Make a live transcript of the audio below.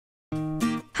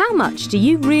How much do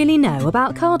you really know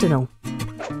about Cardinal?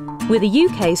 We're the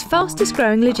UK's fastest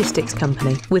growing logistics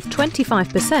company with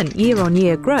 25%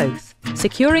 year-on-year growth,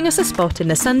 securing us a spot in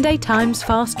the Sunday Times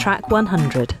Fast Track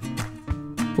 100.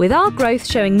 With our growth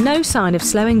showing no sign of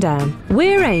slowing down,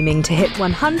 we're aiming to hit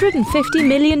 $150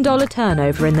 million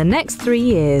turnover in the next 3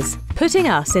 years, putting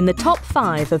us in the top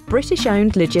 5 of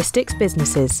British-owned logistics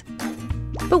businesses.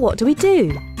 But what do we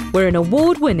do? We're an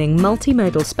award-winning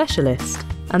multimodal specialist,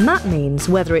 and that means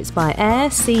whether it's by air,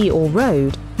 sea or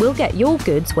road, we'll get your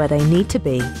goods where they need to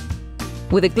be.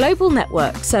 With a global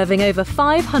network serving over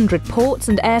 500 ports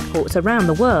and airports around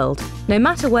the world, no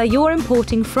matter where you're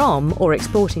importing from or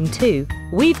exporting to,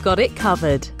 we've got it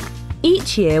covered.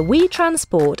 Each year we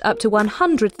transport up to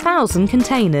 100,000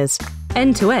 containers.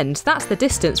 End to end, that's the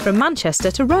distance from Manchester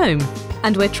to Rome.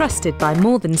 And we're trusted by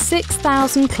more than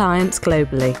 6,000 clients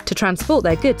globally to transport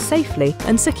their goods safely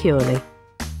and securely.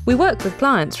 We work with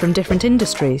clients from different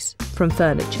industries, from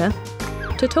furniture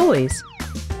to toys,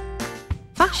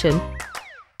 fashion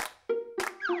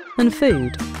and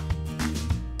food.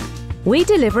 We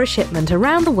deliver a shipment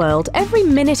around the world every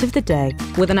minute of the day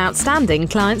with an outstanding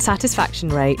client satisfaction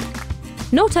rate.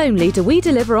 Not only do we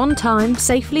deliver on time,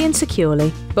 safely and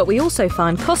securely, but we also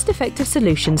find cost-effective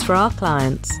solutions for our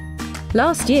clients.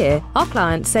 Last year, our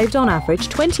clients saved on average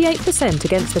 28%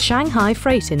 against the Shanghai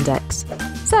Freight Index.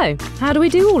 So, how do we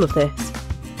do all of this?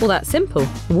 Well, that's simple.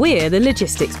 We're the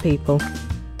logistics people.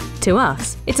 To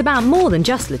us, it's about more than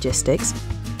just logistics.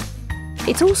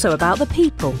 It's also about the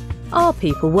people. Our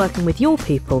people working with your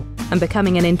people and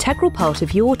becoming an integral part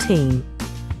of your team.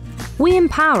 We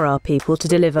empower our people to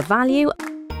deliver value,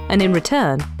 and in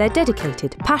return, they're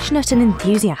dedicated, passionate and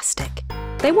enthusiastic.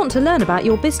 They want to learn about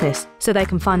your business so they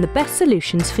can find the best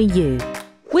solutions for you.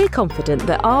 We're confident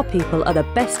that our people are the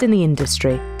best in the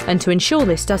industry, and to ensure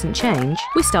this doesn't change,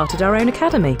 we started our own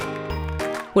academy.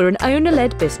 We're an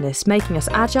owner-led business, making us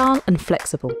agile and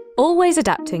flexible, always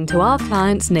adapting to our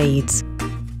clients' needs.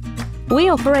 We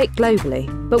operate globally,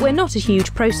 but we're not a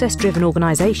huge process-driven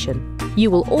organisation.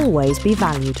 You will always be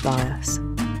valued by us.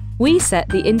 We set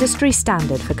the industry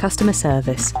standard for customer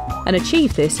service and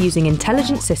achieve this using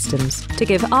intelligent systems to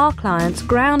give our clients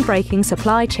groundbreaking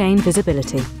supply chain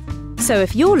visibility. So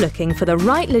if you're looking for the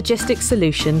right logistics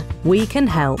solution, we can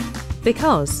help,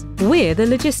 because we're the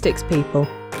logistics people.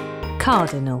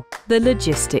 Cardinal, the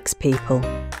logistics people.